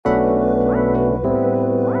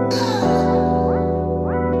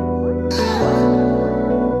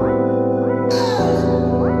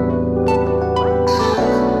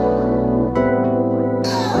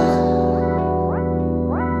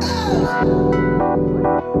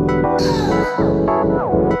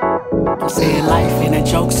saying life ain't a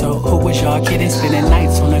joke, so who was y'all kidding? Spending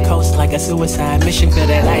nights on the coast like a suicide mission. Feel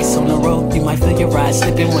that ice on the road, you might feel your ride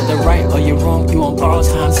slipping. Whether right or you're wrong, you on borrowed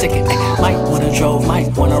time sicking. Might wanna drove, might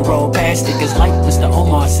wanna roll past it, cause like Mr.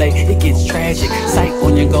 Omar say, it gets tragic. Sight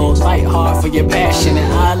on your goals, fight hard for your passion.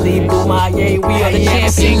 And Ali, Boumaye, we are the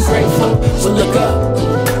champions. Grateful, so look up,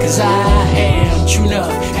 cause I am true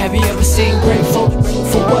enough. Have you ever seen grateful?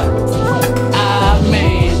 For what?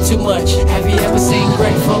 Too much. Have you ever seen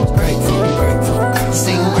grateful? Grateful, grateful.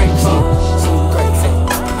 Sing grateful.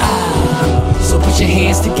 So put your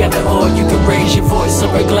hands together, or you can raise your voice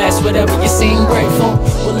over a glass, whatever you sing grateful.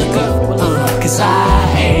 Well, look up, cause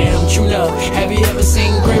I am true love. Have you ever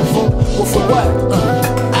seen grateful? Well, for what?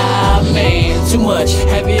 Too much.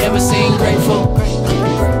 Have you ever seen grateful?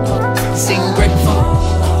 Sing grateful.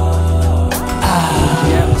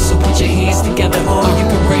 So put your hands together, or you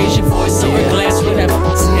can raise your voice over a glass, whatever.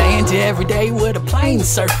 See, I enter every day with a plain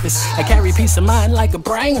surface. I carry peace of mind like a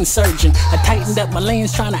brain surgeon. I tightened up my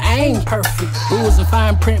lanes trying to aim perfect. Rules and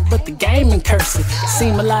fine print, but the game in cursive.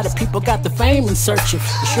 Seem a lot of people got the fame in search of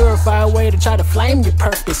a surefire way to try to flame your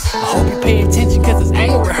purpose. I hope you pay attention, cause it's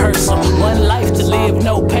ain't rehearsal. One life to live,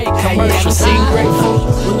 no pay commercial. Sing grateful,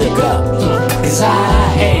 well, look up, cause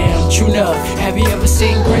I am true enough. Have you ever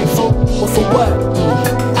seen grateful? Well, for what?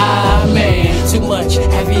 Too much.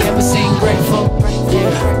 Have you ever seen grateful?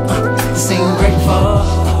 Yeah, sing grateful.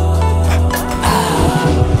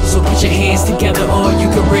 So put your hands together, or you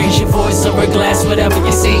can raise your voice over a glass, whatever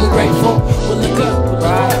you sing grateful. Well, look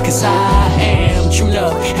up, cause I am true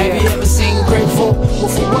love. Have you ever seen grateful? Well,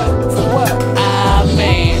 for what? For what?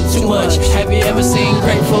 Too much. Have you ever seen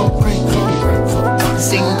grateful?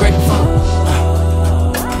 Sing grateful.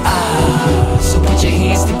 So put your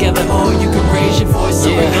hands together, or you can raise your voice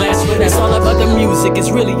over a glass. It's all about the music, it's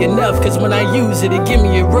really enough. Cause when I use it, it give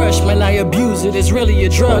me a rush. Man, I abuse it, it's really a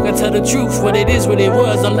drug. I tell the truth, what it is, what it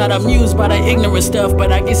was. I'm not amused by the ignorant stuff,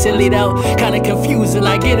 but I get sillied out, kinda confusing.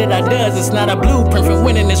 I get it, I does. It's not a blueprint for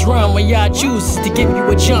winning this run. When y'all chooses to give you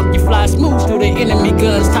a jump, you fly smooth through the enemy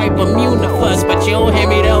guns, type immune to fuss. But you don't hear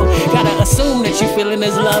me though, gotta assume that you feeling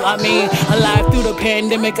this love. I mean, alive through the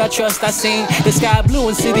pandemic, I trust I seen the sky blue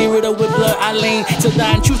and city riddled with blood. I lean to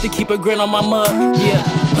dying truth to keep a grin on my mug, yeah.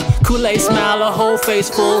 Kool-Aid smile, a whole face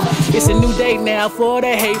full. It's a new day now for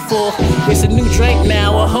the hateful. It's a new drink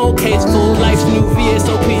now, a whole case full. Life's new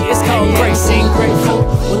VSOP, it's called grace. Sing grateful,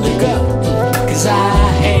 well, look up, cause I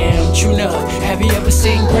am true enough. Have you ever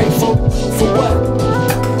seen grateful? For what?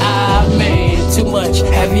 Too much.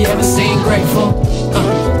 Have you ever seen grateful?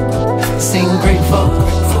 Sing grateful.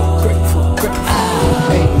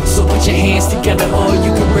 So put your hands together, or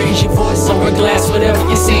you can raise your voice over a glass, whatever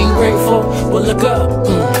you sing grateful. Well, look up,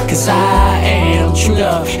 cause I am true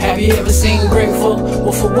love. Have you ever seen grateful?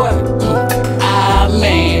 Well, for what?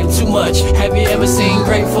 Too much. Have you ever seen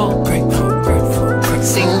grateful?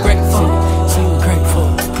 Sing grateful.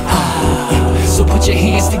 So put your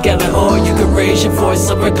hands together, or you can raise your voice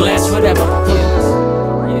over a glass, whatever.